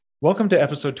Welcome to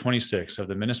episode 26 of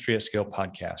the Ministry at Scale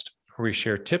podcast, where we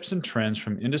share tips and trends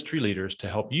from industry leaders to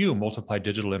help you multiply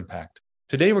digital impact.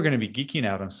 Today, we're going to be geeking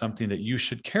out on something that you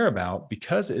should care about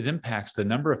because it impacts the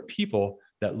number of people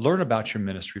that learn about your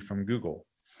ministry from Google.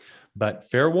 But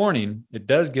fair warning, it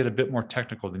does get a bit more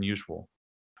technical than usual.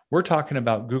 We're talking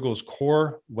about Google's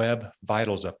Core Web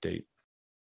Vitals update.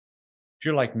 If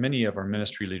you're like many of our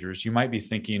ministry leaders, you might be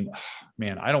thinking,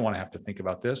 man, I don't want to have to think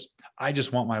about this. I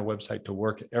just want my website to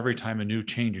work every time a new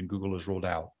change in Google is rolled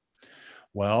out.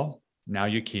 Well, now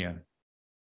you can.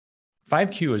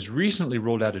 5Q has recently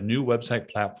rolled out a new website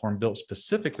platform built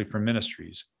specifically for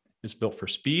ministries. It's built for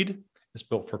speed. It's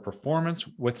built for performance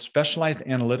with specialized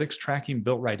analytics tracking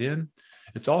built right in.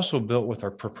 It's also built with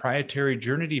our proprietary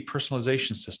Journey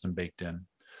personalization system baked in.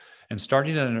 And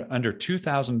starting at under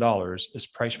 $2,000 is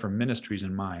priced for ministries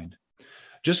in mind.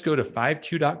 Just go to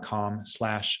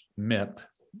 5q.com/MIP,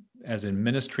 as in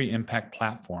Ministry Impact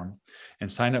Platform,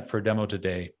 and sign up for a demo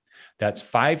today. That's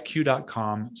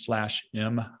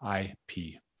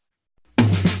 5q.com/MIP.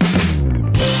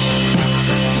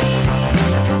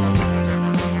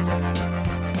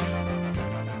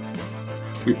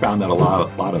 We found that a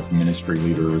lot of ministry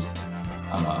leaders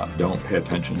don't pay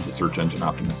attention to search engine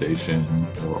optimization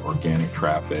or organic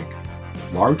traffic,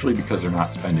 largely because they're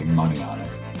not spending money on it.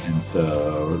 And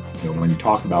so, when you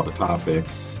talk about the topic,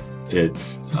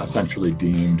 it's essentially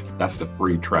deemed that's the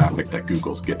free traffic that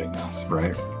Google's giving us,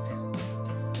 right?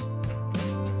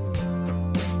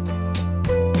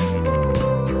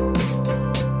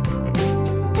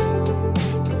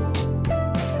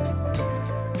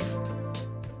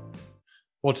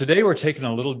 Well, today we're taking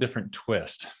a little different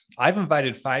twist. I've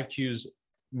invited 5Q's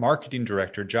marketing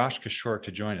director, Josh Kishore,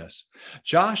 to join us.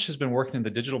 Josh has been working in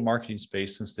the digital marketing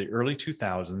space since the early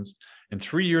 2000s. And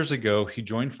 3 years ago, he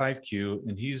joined 5Q,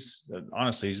 and he's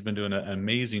been doing an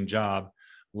amazing job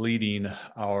leading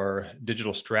our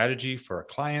digital strategy for our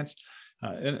clients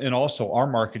and also our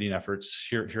marketing efforts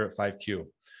here at 5Q.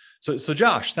 So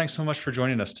Josh, thanks so much for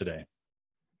joining us today.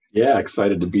 Yeah,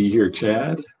 excited to be here,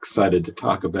 Chad. Excited to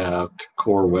talk about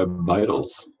Core Web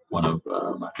Vitals, one of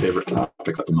my favorite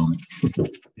topics at the moment.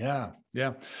 Yeah.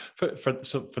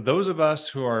 For those of us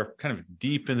who are kind of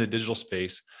deep in the digital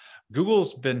space,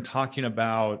 Google's been talking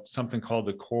about something called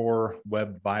the Core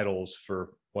Web Vitals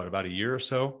for about a year or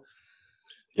so?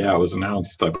 Yeah, it was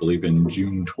announced, I believe, in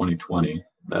June 2020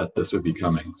 that this would be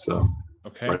coming. So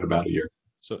right about a year.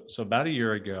 So about a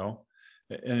year ago.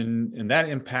 And that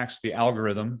impacts the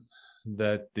algorithm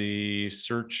that the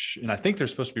search, and I think they're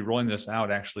supposed to be rolling this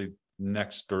out actually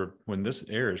next, or when this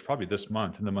airs, probably this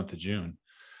month, in the month of June.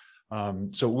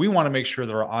 So we want to make sure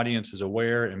that our audience is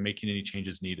aware and making any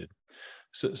changes needed.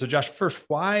 So Josh, first,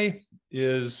 why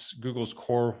is Google's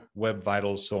Core Web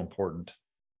Vitals so important?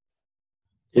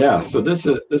 Yeah, so this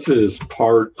is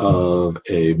part of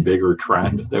a bigger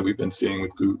trend that we've been seeing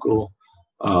with Google.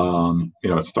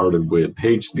 It started with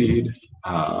page speed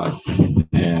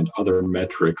and other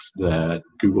metrics that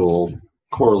Google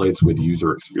correlates with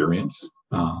user experience.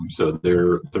 So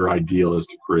their ideal is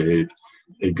to create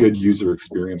a good user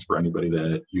experience for anybody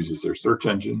that uses their search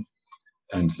engine.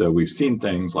 And so we've seen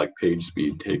things like page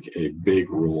speed take a big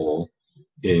role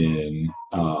in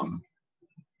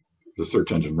the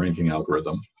search engine ranking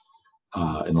algorithm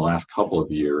in the last couple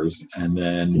of years. And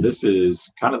then this is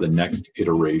kind of the next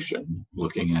iteration,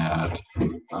 looking at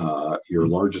your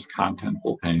largest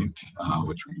contentful paint,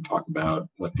 which we can talk about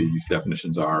what these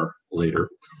definitions are later.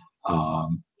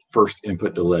 First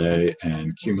input delay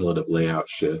and cumulative layout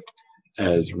shift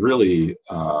as really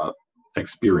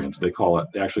experience. They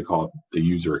actually call it the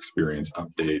user experience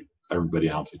update. Everybody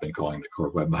else has been calling it the Core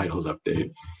Web Vitals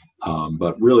update.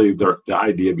 But really the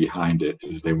idea behind it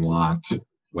is they want,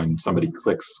 when somebody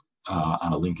clicks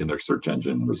on a link in their search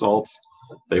engine results,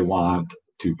 they want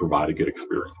to provide a good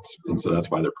experience. And so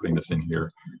that's why they're putting this in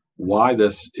here. Why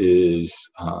this is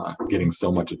getting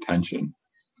so much attention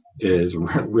is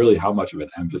really how much of an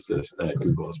emphasis that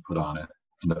Google has put on it.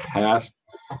 In the past,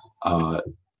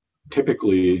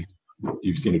 typically,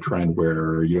 you've seen a trend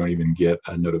where you don't even get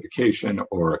a notification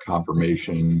or a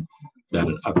confirmation that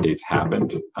an update's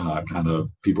happened. Kind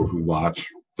of people who watch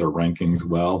their rankings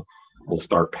well will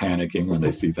start panicking when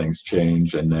they see things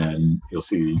change, and then you'll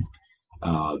see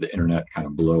the internet kind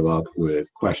of blow up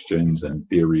with questions and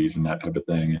theories and that type of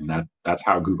thing. And that's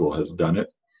how Google has done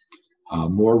it.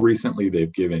 More recently,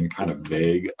 they've given kind of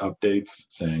vague updates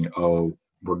saying, oh,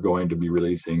 we're going to be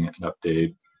releasing an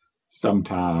update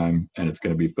sometime, and it's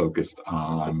going to be focused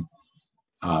on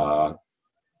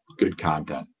good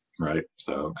content, right?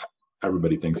 So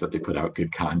everybody thinks that they put out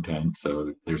good content,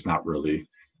 so there's not really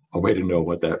a way to know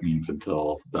what that means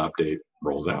until the update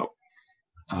rolls out.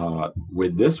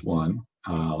 With this one,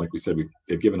 like we said,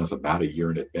 they've given us about a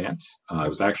year in advance. It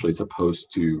was actually supposed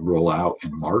to roll out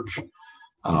in March,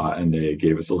 and they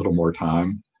gave us a little more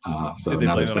time. So did they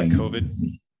now blame they're it on saying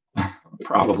COVID?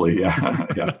 probably, yeah,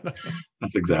 yeah,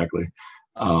 that's exactly.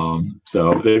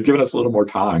 So they've given us a little more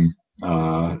time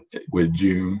with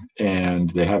June, and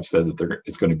they have said that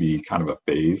it's going to be kind of a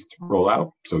phased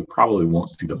rollout. So we probably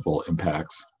won't see the full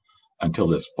impacts until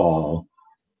this fall.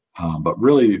 But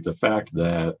really, the fact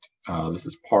that this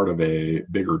is part of a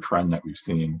bigger trend that we've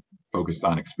seen focused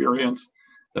on experience,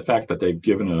 the fact that they've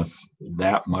given us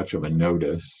that much of a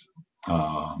notice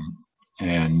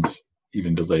and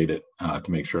even delayed it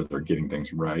to make sure that they're getting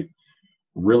things right,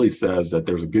 really says that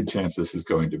there's a good chance this is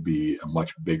going to be a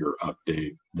much bigger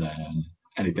update than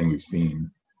anything we've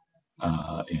seen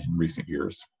in recent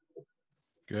years.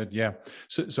 Good. Yeah.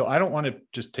 So I don't want to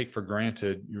just take for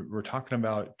granted. We're talking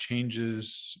about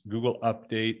changes, Google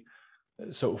update.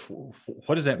 So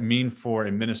what does that mean for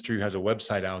a ministry who has a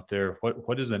website out there?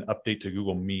 What does an update to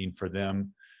Google mean for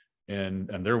them and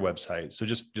their website? So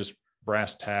just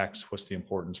brass tacks, what's the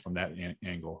importance from that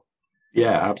angle?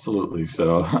 Yeah, absolutely.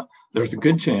 So there's a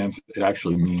good chance it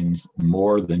actually means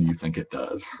more than you think it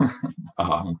does.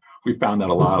 We found that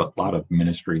a lot of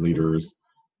ministry leaders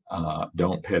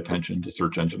don't pay attention to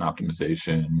search engine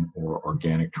optimization or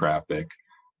organic traffic,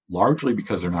 largely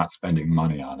because they're not spending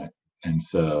money on it. And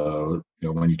so,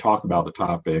 when you talk about the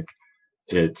topic,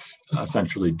 it's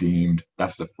essentially deemed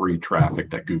that's the free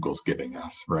traffic that Google's giving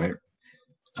us, right?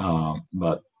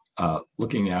 But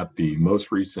looking at the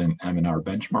most recent M&R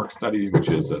benchmark study, which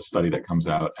is a study that comes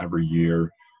out every year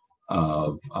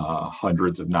of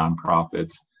hundreds of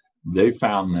nonprofits, they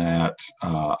found that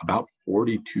about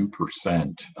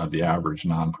 42% of the average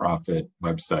nonprofit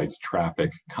website's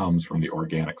traffic comes from the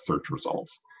organic search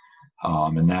results.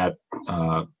 And that,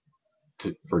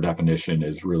 for definition,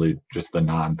 is really just the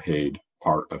non-paid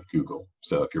part of Google.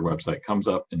 So if your website comes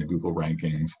up in the Google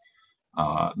rankings,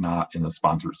 not in the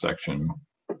sponsored section,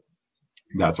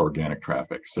 that's organic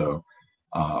traffic. So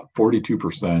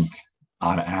 42%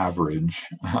 on average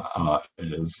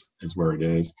is where it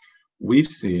is. We've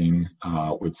seen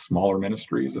with smaller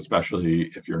ministries,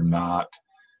 especially if you're not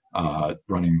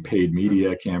running paid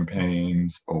media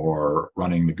campaigns or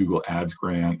running the Google Ads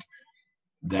grant,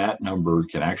 that number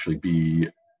can actually be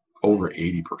over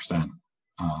 80%.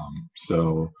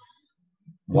 So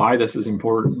why this is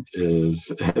important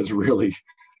is really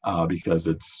because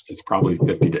it's probably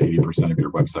 50 to 80% of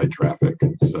your website traffic.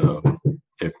 So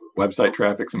if website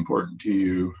traffic's important to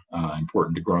you,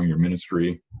 important to growing your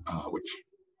ministry, which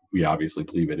we obviously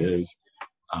believe it is,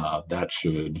 that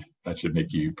should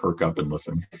make you perk up and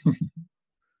listen.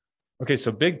 Okay,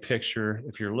 so big picture,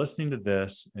 if you're listening to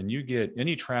this and you get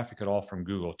any traffic at all from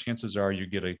Google, chances are you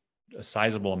get a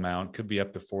sizable amount, could be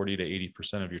up to 40 to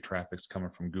 80% of your traffic's coming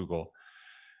from Google.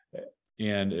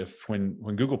 And if when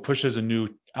Google pushes a new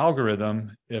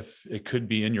algorithm, if it could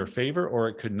be in your favor or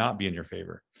it could not be in your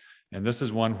favor. And this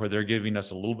is one where they're giving us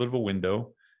a little bit of a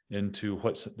window into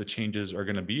what the changes are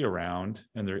going to be around.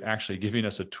 And they're actually giving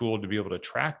us a tool to be able to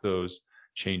track those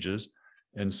changes.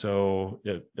 And so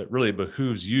it really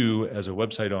behooves you as a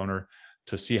website owner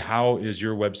to see how is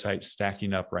your website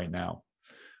stacking up right now.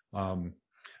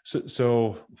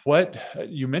 So what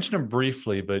you mentioned them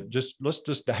briefly, but let's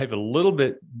just dive a little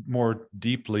bit more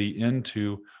deeply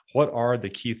into what are the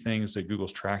key things that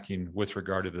Google's tracking with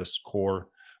regard to this core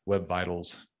Web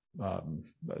Vitals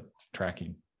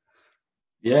tracking.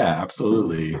 Yeah,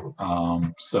 absolutely.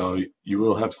 So you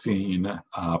will have seen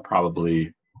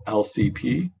probably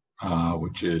LCP,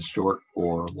 which is short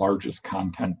for largest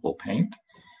contentful paint.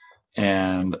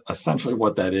 And essentially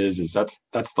what that is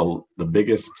that's the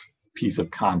biggest piece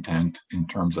of content in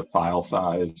terms of file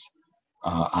size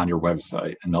on your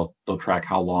website. And they'll track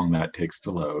how long that takes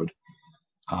to load.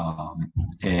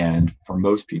 And for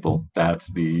most people,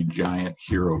 that's the giant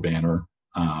hero banner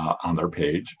on their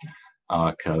page,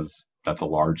 because that's a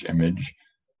large image.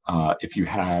 If you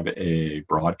have a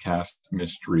broadcast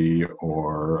ministry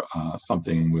or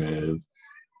something with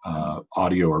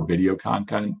audio or video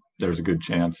content, there's a good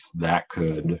chance that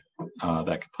could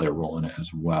play a role in it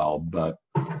as well. But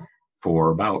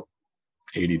for about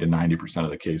 80 to 90%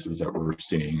 of the cases that we're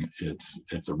seeing,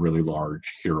 it's a really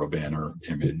large hero banner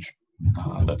image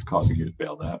that's causing you to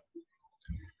fail that.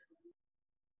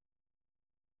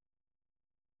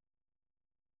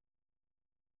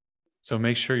 So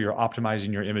make sure you're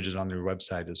optimizing your images on your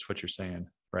website is what you're saying,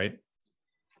 right?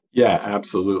 Yeah,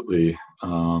 absolutely.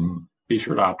 Be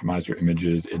sure to optimize your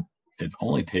images. It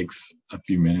only takes a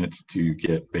few minutes to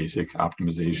get basic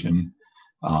optimization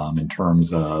in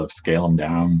terms of scale them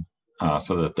down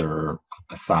so that they're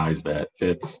a size that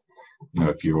fits.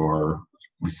 If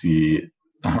we see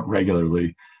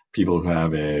regularly people who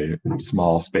have a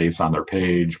small space on their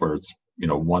page where it's,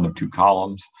 one of two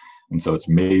columns. And so it's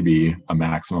maybe a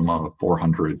maximum of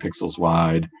 400 pixels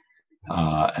wide,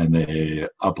 and they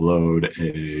upload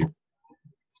a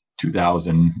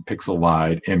 2000 pixel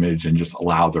wide image and just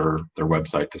allow their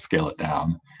website to scale it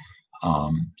down.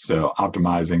 So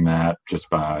optimizing that just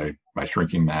by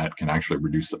shrinking that can actually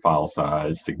reduce the file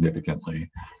size significantly.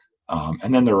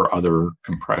 And then there are other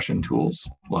compression tools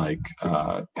like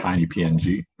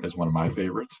TinyPNG is one of my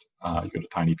favorites. You go to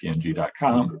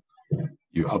tinypng.com,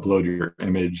 you upload your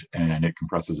image and it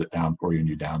compresses it down for you and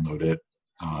you download it.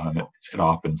 It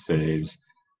often saves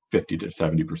 50 to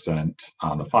 70%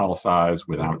 on the file size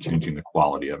without changing the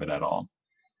quality of it at all.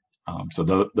 So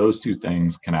those two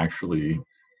things can actually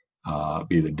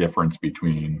be the difference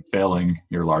between failing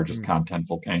your largest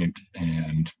contentful paint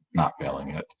and not failing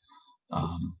it.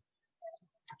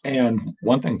 And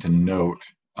one thing to note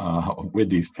with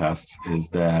these tests is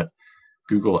that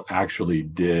Google actually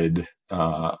did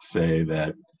say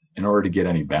that in order to get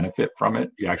any benefit from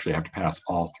it, you actually have to pass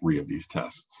all three of these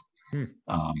tests.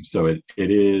 So it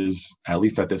is, at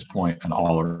least at this point, an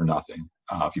all or nothing.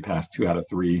 If you pass 2 out of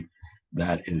 3,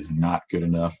 that is not good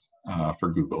enough for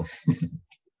Google.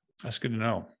 That's good to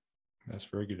know. That's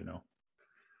very good to know.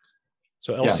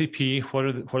 So LCP, yeah. What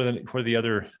are the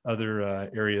other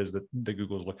areas that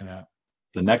Google's looking at?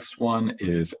 The next one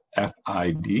is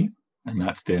FID, and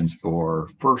that stands for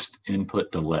First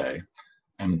Input Delay.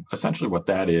 And essentially what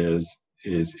that is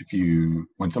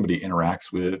when somebody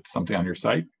interacts with something on your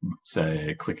site,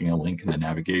 say clicking a link in the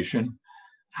navigation,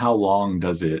 how long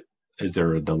is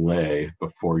there a delay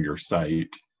before your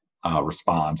site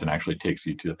responds and actually takes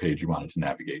you to the page you wanted to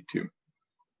navigate to?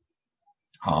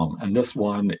 And this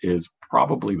one is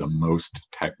probably the most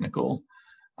technical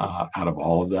out of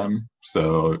all of them.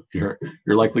 So you're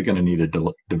likely going to need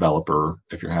a developer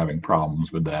if you're having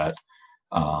problems with that,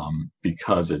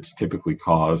 because it's typically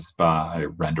caused by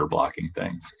render blocking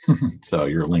things. So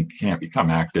your link can't become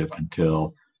active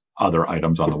until other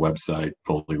items on the website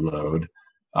fully load,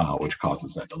 which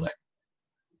causes that delay.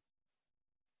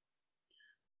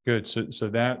 Good. So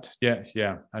that,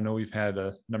 yeah. I know we've had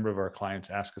a number of our clients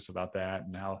ask us about that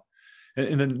now.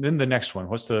 And then the next one,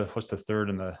 what's the third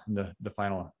and the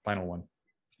final one?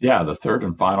 Yeah, the third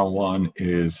and final one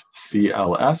is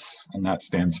CLS, and that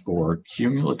stands for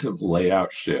Cumulative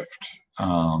Layout Shift.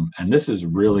 And this is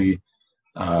really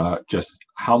just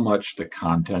how much the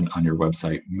content on your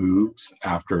website moves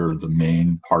after the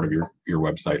main part of your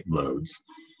website loads.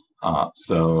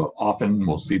 So often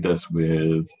we'll see this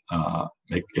with,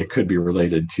 it could be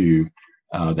related to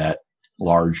that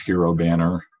large hero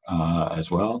banner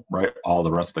as well, right? All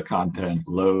the rest of the content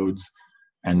loads,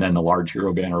 and then the large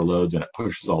hero banner loads and it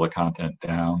pushes all the content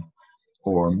down.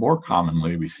 Or more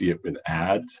commonly, we see it with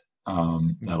ads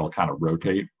that'll kind of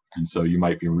rotate. And so you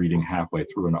might be reading halfway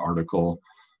through an article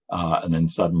and then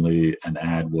suddenly an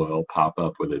ad will pop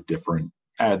up with a different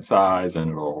ad size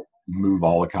and it'll move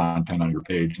all the content on your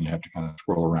page and you have to kind of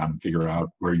scroll around and figure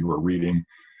out where you were reading.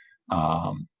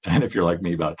 And if you're like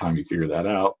me, by the time you figure that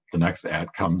out, the next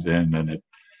ad comes in and it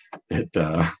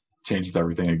changes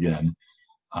everything again.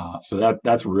 So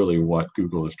that's really what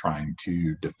Google is trying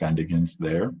to defend against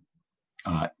there.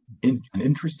 An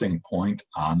interesting point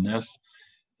on this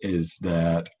is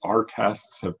that our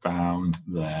tests have found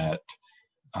that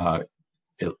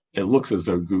it looks as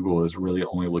though Google is really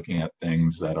only looking at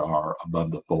things that are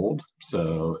above the fold.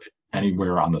 So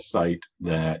anywhere on the site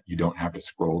that you don't have to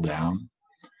scroll down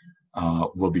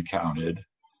will be counted.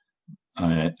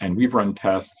 And we've run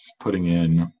tests putting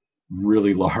in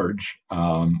really large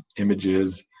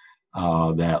images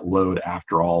that load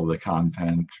after all of the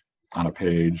content on a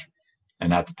page.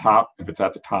 And at the top, if it's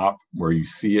at the top where you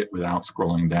see it without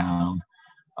scrolling down,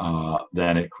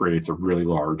 then it creates a really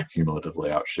large cumulative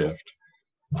layout shift.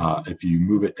 If you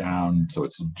move it down so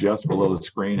it's just below the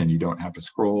screen and you don't have to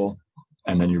scroll,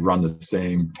 and then you run the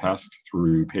same test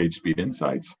through PageSpeed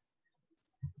Insights,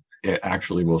 it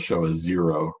actually will show a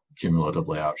 0 cumulative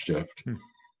layout shift.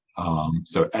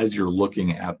 So as you're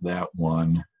looking at that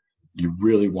one, you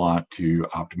really want to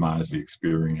optimize the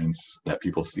experience that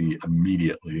people see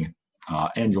immediately,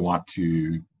 and you want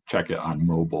to check it on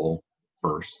mobile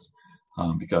first,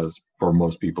 because for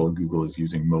most people, Google is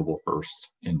using mobile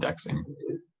first indexing,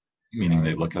 meaning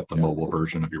they look at the mobile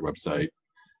version of your website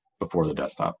before the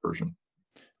desktop version.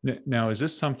 Now, is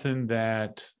this something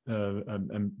that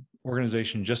an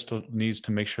organization just needs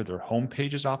to make sure their home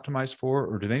page is optimized for,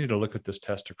 or do they need to look at this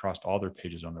test across all their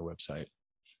pages on their website?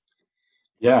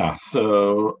 Yeah,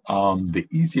 so the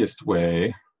easiest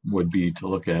way would be to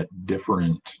look at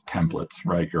different templates,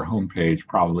 right? Your homepage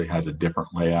probably has a different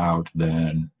layout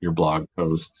than your blog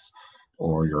posts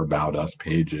or your About Us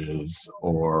pages,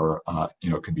 or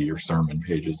it could be your sermon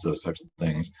pages, those types of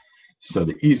things. So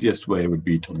the easiest way would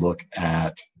be to look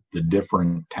at the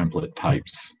different template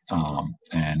types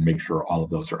and make sure all of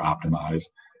those are optimized.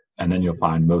 And then you'll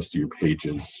find most of your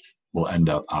pages will end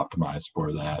up optimized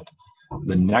for that.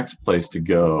 The next place to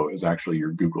go is actually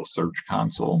your Google Search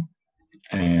Console.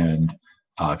 And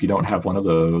if you don't have one of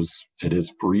those, it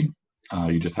is free.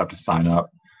 You just have to sign up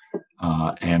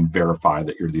and verify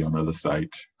that you're the owner of the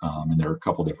site. And there are a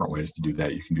couple different ways to do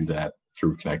that. You can do that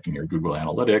through connecting your Google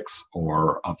Analytics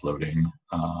or uploading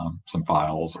some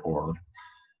files or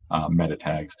meta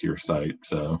tags to your site.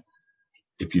 So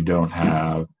if you don't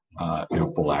have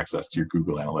full access to your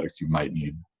Google Analytics, you might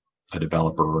need a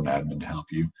developer or an admin to help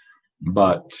you.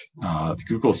 But the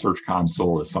Google Search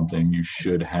Console is something you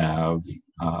should have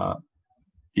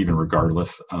even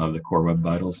regardless of the Core Web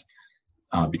Vitals,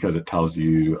 because it tells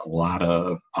you a lot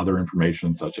of other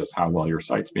information, such as how well your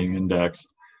site's being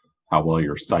indexed, how well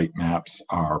your site maps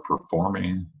are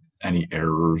performing, any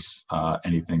errors,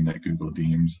 anything that Google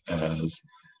deems as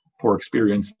poor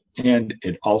experience. And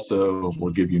it also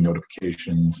will give you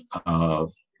notifications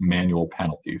of manual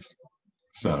penalties.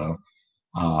 So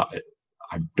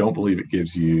I don't believe it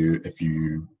gives you,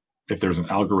 if there's an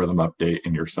algorithm update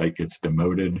and your site gets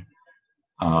demoted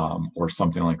or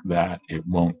something like that, it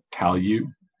won't tell you.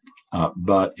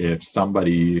 But if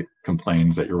somebody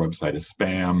complains that your website is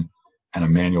spam and a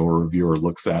manual reviewer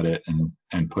looks at it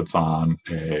and puts on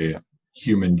a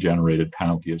human generated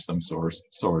penalty of some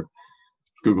sort,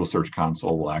 Google Search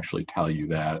Console will actually tell you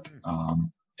that,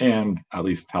 and at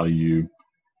least tell you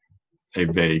a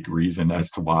vague reason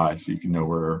as to why, so you can know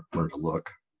where to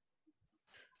look.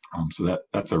 So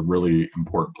that's a really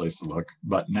important place to look.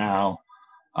 But now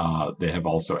they have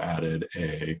also added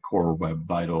a Core Web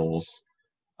Vitals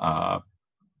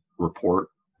report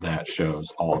that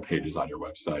shows all pages on your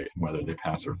website, whether they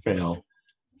pass or fail,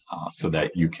 so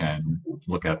that you can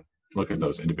look at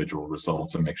those individual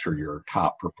results and make sure your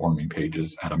top performing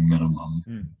pages at a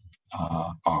minimum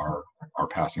are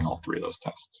passing all three of those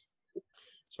tests.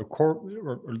 So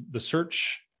the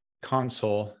Search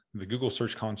Console, the Google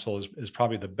Search Console is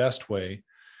probably the best way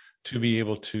to be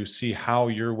able to see how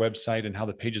your website and how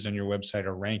the pages on your website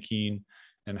are ranking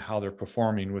and how they're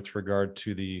performing with regard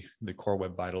to the Core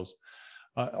Web Vitals.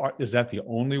 Is that the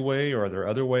only way, or are there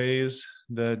other ways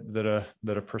that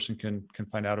a person can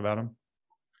find out about them?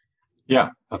 Yeah,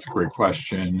 that's a great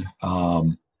question.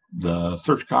 The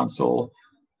Search Console,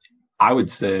 I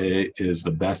would say, is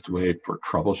the best way for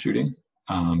troubleshooting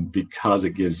because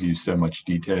it gives you so much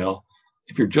detail.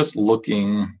 If you're just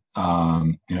looking,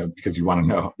 because you want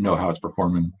to know how it's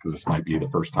performing, because this might be the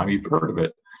first time you've heard of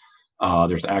it,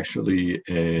 there's actually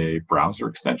a browser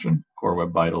extension, Core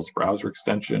Web Vitals browser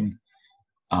extension,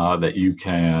 that you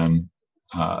can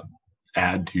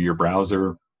add to your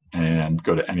browser and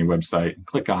go to any website and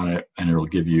click on it, and it'll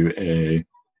give you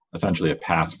essentially a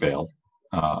pass-fail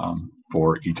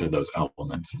for each of those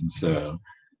elements. And so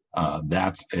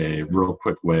that's a real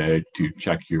quick way to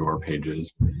check your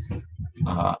pages.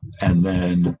 And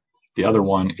then the other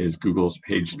one is Google's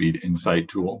PageSpeed Insight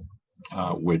tool,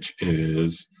 which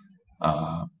is,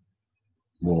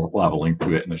 we'll have a link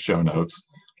to it in the show notes.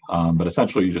 But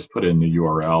essentially, you just put in the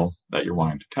URL that you're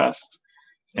wanting to test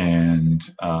and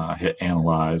hit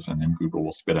analyze, and then Google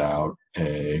will spit out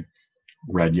a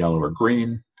red, yellow, or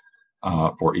green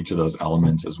for each of those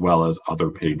elements, as well as other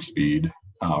page speed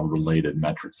related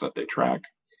metrics that they track.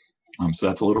 So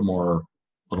that's a little more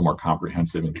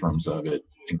comprehensive in terms of it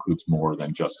includes more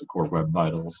than just the Core Web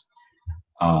Vitals.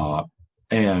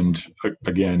 And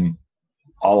again,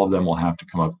 all of them will have to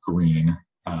come up green.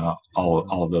 All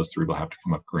of those three will have to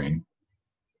come up green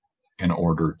in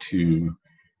order to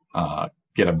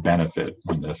get a benefit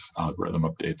when this algorithm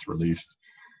update's released.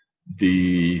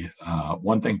 The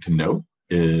one thing to note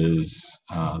is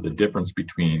the difference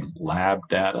between lab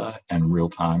data and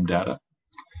real-time data.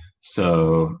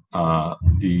 So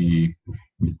the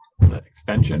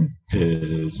extension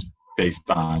is based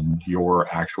on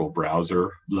your actual browser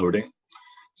loading.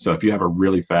 So if you have a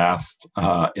really fast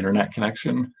internet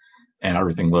connection and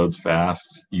everything loads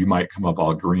fast, you might come up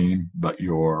all green, but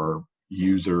your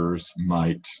users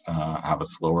might have a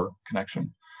slower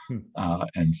connection.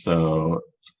 And so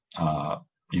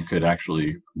you could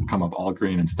actually come up all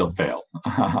green and still fail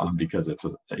because it's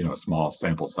a small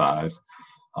sample size,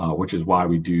 which is why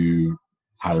we do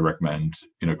highly recommend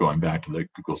going back to the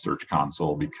Google Search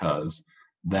Console, because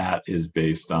that is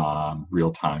based on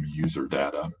real-time user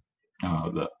data.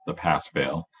 The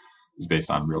pass-fail is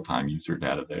based on real-time user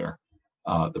data there.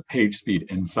 The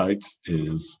PageSpeed Insights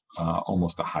is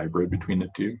almost a hybrid between the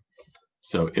two.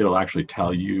 So it'll actually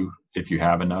tell you if they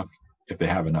have enough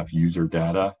user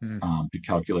data to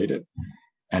calculate it.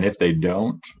 And if they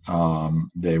don't,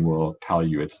 they will tell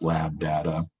you it's lab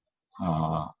data.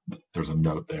 There's a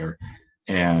note there.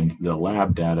 And the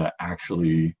lab data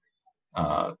actually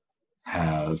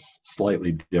has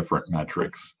slightly different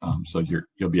metrics. So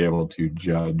you'll be able to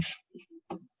judge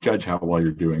how well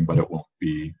you're doing, but it won't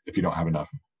be, if you don't have enough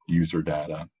user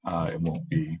data, it won't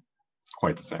be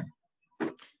quite the same.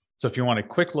 So if you want a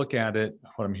quick look at it,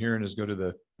 what I'm hearing is go to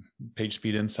the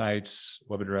PageSpeed Insights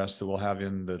web address that we'll have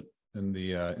in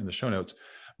the show notes.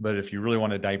 But if you really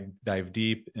want to dive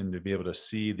deep and to be able to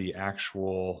see the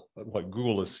actual what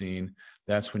Google is seeing,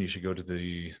 that's when you should go to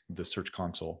the Search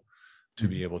Console to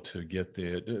be able to get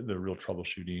the real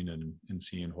troubleshooting and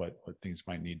seeing what things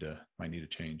might need to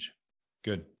change.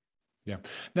 Good. Yeah.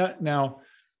 Now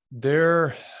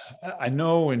there, I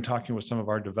know in talking with some of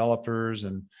our developers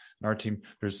and our team,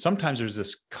 there's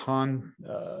this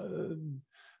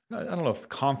I don't know if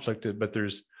conflict, but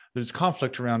there's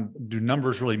conflict around, do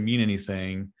numbers really mean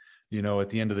anything, at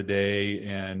the end of the day?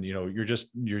 And, you're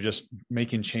just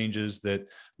making changes that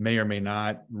may or may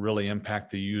not really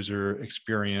impact the user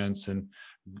experience. And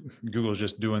Google's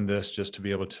just doing this just to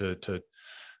be able to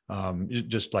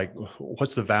just like,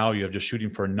 what's the value of just shooting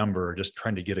for a number or just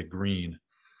trying to get a green?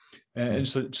 And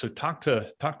so talk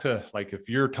to like, if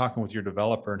you're talking with your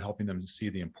developer and helping them to see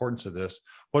the importance of this,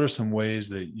 what are some ways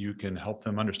that you can help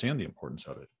them understand the importance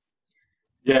of it?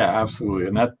 Yeah, absolutely.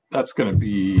 And that's going to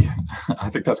be, I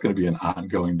think that's going to be an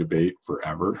ongoing debate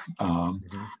forever.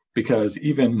 Because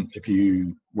even if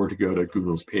you were to go to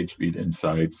Google's PageSpeed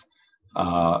Insights,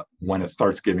 when it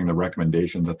starts giving the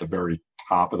recommendations at the very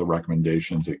top of the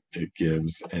recommendations, it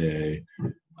gives a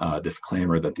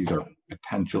disclaimer that these are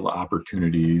potential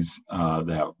opportunities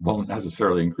that won't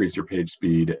necessarily increase your page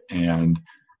speed and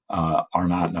are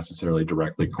not necessarily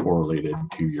directly correlated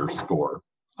to your score.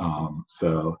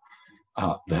 So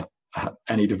that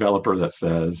any developer that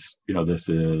says, this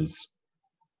is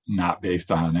not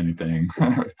based on anything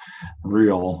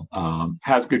real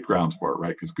has good grounds for it,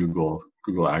 right? Because Google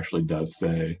actually does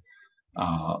say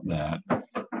that.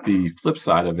 The flip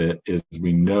side of it is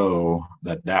we know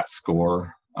that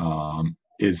score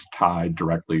is tied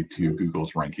directly to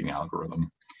Google's ranking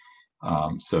algorithm.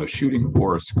 So shooting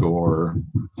for a score,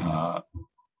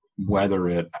 whether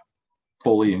it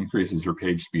fully increases your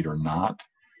page speed or not,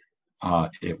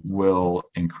 it will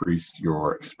increase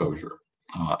your exposure.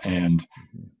 And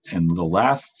the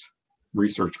last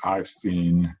research I've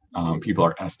seen, people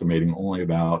are estimating only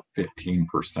about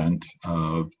 15%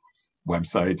 of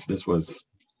websites. This was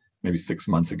maybe 6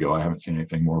 months ago. I haven't seen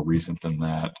anything more recent than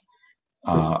that.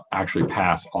 Actually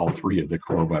pass all three of the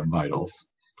core web vitals.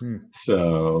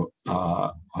 So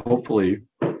hopefully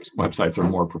websites are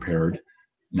more prepared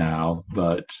now,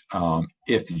 but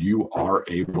if you are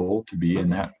able to be in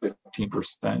that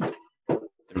 15%, there's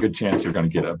a good chance you're going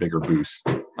to get a bigger boost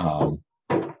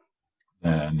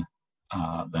than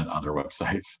other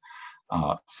websites.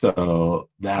 So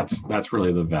that's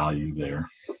really the value there.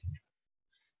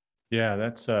 Yeah,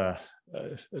 that's I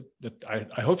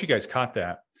hope you guys caught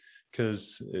that,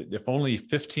 because if only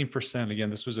 15%, again,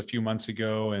 this was a few months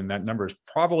ago, and that number has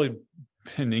probably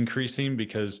been increasing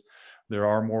because there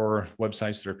are more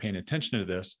websites that are paying attention to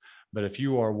this. But if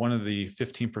you are one of the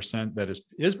 15% that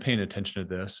is paying attention to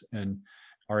this and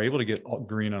are able to get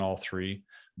green on all three,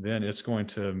 then it's going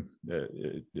to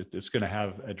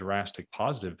have a drastic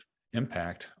positive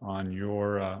impact on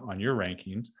your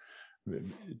rankings,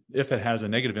 if it has a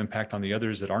negative impact on the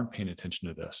others that aren't paying attention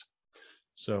to this.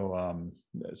 So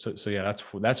yeah,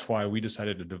 that's why we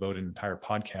decided to devote an entire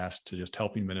podcast to just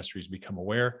helping ministries become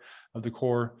aware of the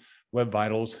core web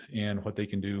vitals and what they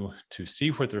can do to see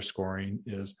what their scoring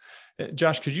is.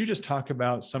 Josh, could you just talk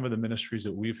about some of the ministries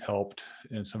that we've helped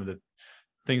and some of the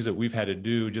things that we've had to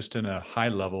do just in a high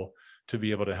level to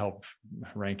be able to help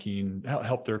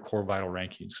their core vital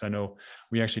rankings? I know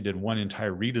we actually did one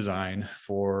entire redesign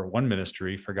for one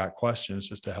ministry for Got Questions,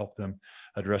 just to help them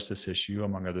address this issue,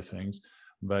 among other things.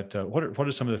 But what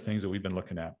are some of the things that we've been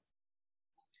looking at?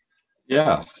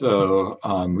 Yeah, so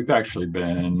we've actually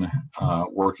been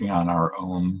working on our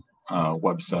own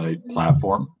website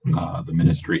platform, the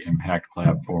Ministry Impact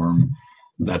Platform,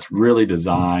 that's really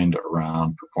designed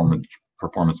around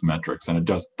performance metrics. And it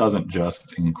just doesn't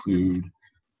just include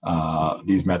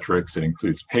these metrics. It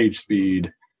includes page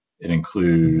speed. It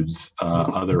includes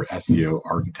other SEO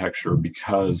architecture,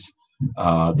 because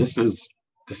this is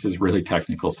this is really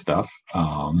technical stuff,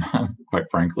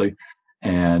 quite frankly.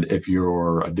 And if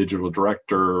you're a digital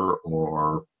director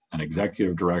or an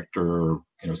executive director,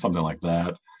 something like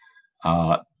that,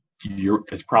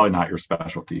 it's probably not your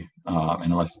specialty,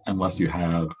 unless you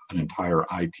have an entire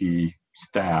IT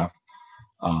staff.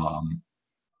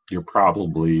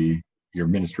 Your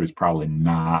ministry is probably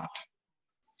not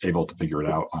able to figure it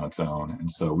out on its own.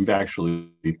 And so we've actually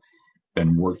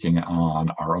been working on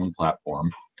our own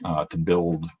platform to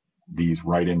build these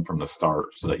right in from the start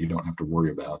so that you don't have to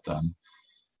worry about them.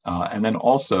 And then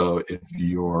also, if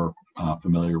you're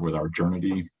familiar with our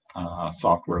Journity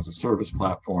software as a service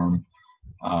platform,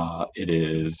 it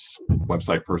is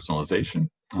website personalization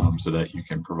so that you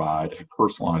can provide a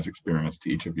personalized experience to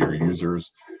each of your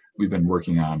users. We've been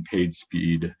working on page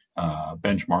speed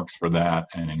benchmarks for that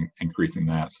and increasing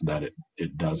that so that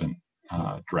it doesn't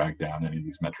drag down any of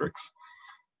these metrics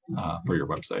for your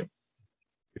website.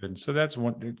 Good. So that's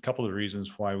a couple of the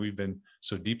reasons why we've been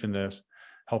so deep in this,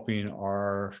 helping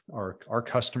our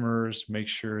customers make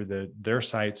sure that their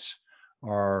sites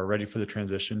are ready for the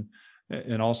transition,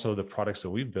 and also the products that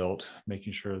we've built,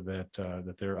 making sure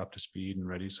that they're up to speed and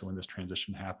ready. So when this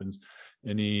transition happens,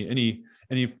 any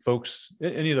of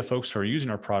the folks who are using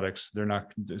our products, they don't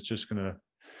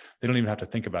even have to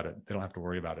think about it. They don't have to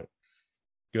worry about it.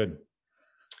 Good.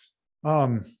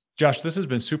 Josh, this has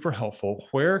been super helpful.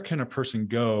 Where can a person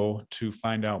go to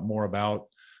find out more about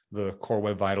the Core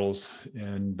Web Vitals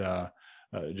and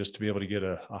just to be able to get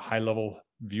a high level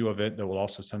view of it that will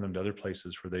also send them to other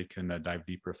places where they can dive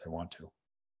deeper if they want to?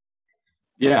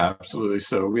 Yeah, absolutely.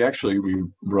 So we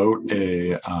wrote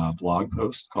a blog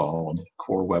post called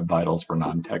Core Web Vitals for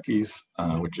Non-Techies,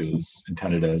 which is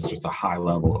intended as just a high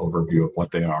level overview of what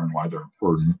they are and why they're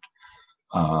important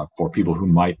for people who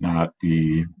might not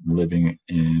be living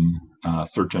in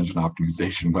search engine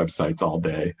optimization websites all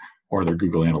day or their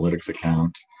Google Analytics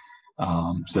account.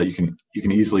 So that you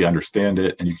can easily understand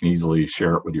it and you can easily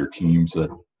share it with your team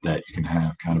so that you can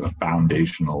have kind of a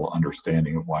foundational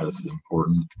understanding of why this is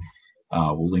important.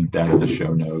 We'll link that in the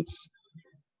show notes.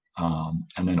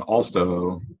 And then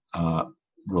also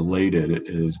related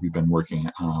is we've been working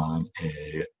on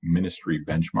a ministry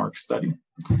benchmark study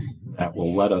that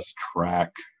will let us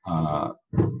track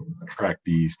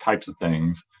these types of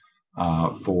things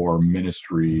for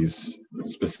ministries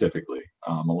specifically.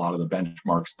 A lot of the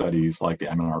benchmark studies, like the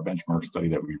M&R benchmark study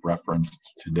that we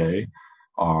referenced today,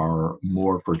 are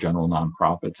more for general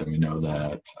nonprofits, and we know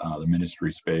that the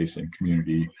ministry space and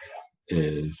community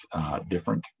is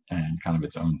different and kind of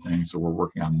its own thing. So we're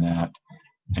working on that,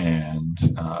 and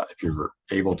if you're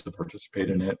able to participate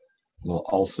in it, we'll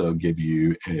also give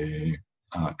you a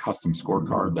custom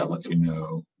scorecard that lets you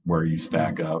know where you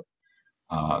stack up,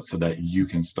 so that you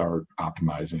can start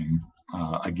optimizing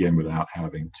again without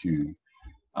having to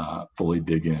fully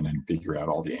dig in and figure out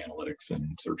all the analytics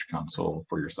and Search Console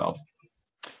for yourself.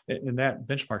 In that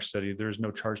benchmark study, there's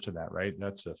no charge to that, right?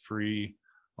 That's a free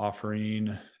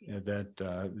offering,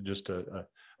 that just a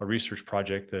research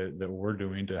project that we're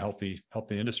doing to help the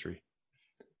industry.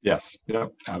 Yes,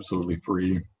 yep, absolutely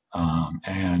free,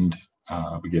 and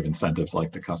we give incentives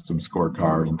like the custom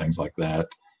scorecard and things like that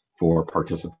for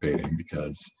participating,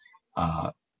 because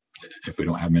if we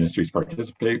don't have ministries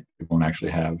participate, we won't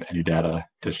actually have any data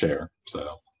to share.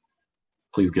 So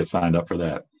please get signed up for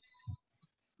that.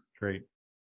 Great.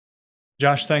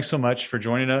 Josh, thanks so much for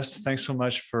joining us. Thanks so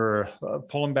much for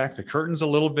pulling back the curtains a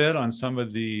little bit on some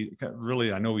of the,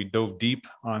 really, I know we dove deep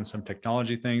on some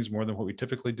technology things more than what we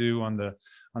typically do on the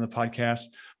podcast,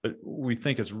 but we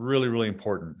think it's really, really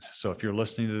important. So if you're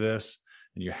listening to this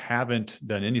and you haven't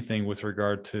done anything with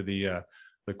regard to the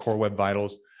Core Web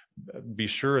Vitals, be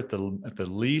sure at the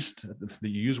least that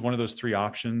you use one of those three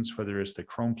options, whether it's the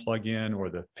Chrome plugin or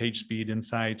the PageSpeed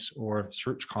Insights or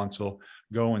Search Console.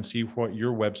 Go and see what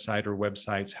your website or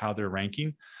websites, how they're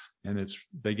ranking. And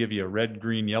they give you a red,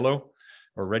 green, yellow,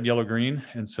 or red, yellow, green.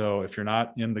 And so if you're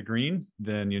not in the green,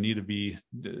 then you need to be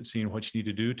seeing what you need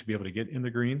to do to be able to get in the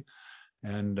green.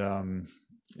 And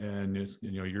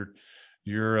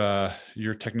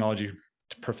your technology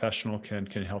professional can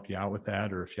help you out with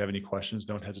that. Or if you have any questions,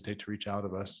 don't hesitate to reach out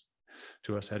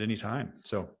to us at any time.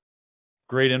 So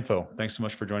great info. Thanks so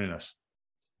much for joining us.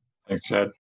 Thanks, Chad.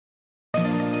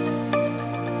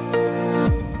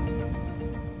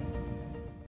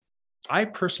 I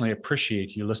personally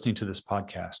appreciate you listening to this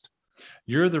podcast.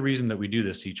 You're the reason that we do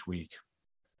this each week,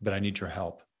 but I need your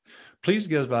help. Please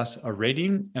give us a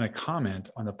rating and a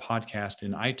comment on the podcast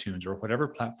in iTunes or whatever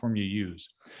platform you use.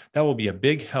 That will be a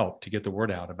big help to get the word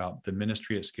out about the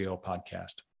Ministry at Scale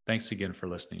podcast. Thanks again for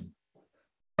listening.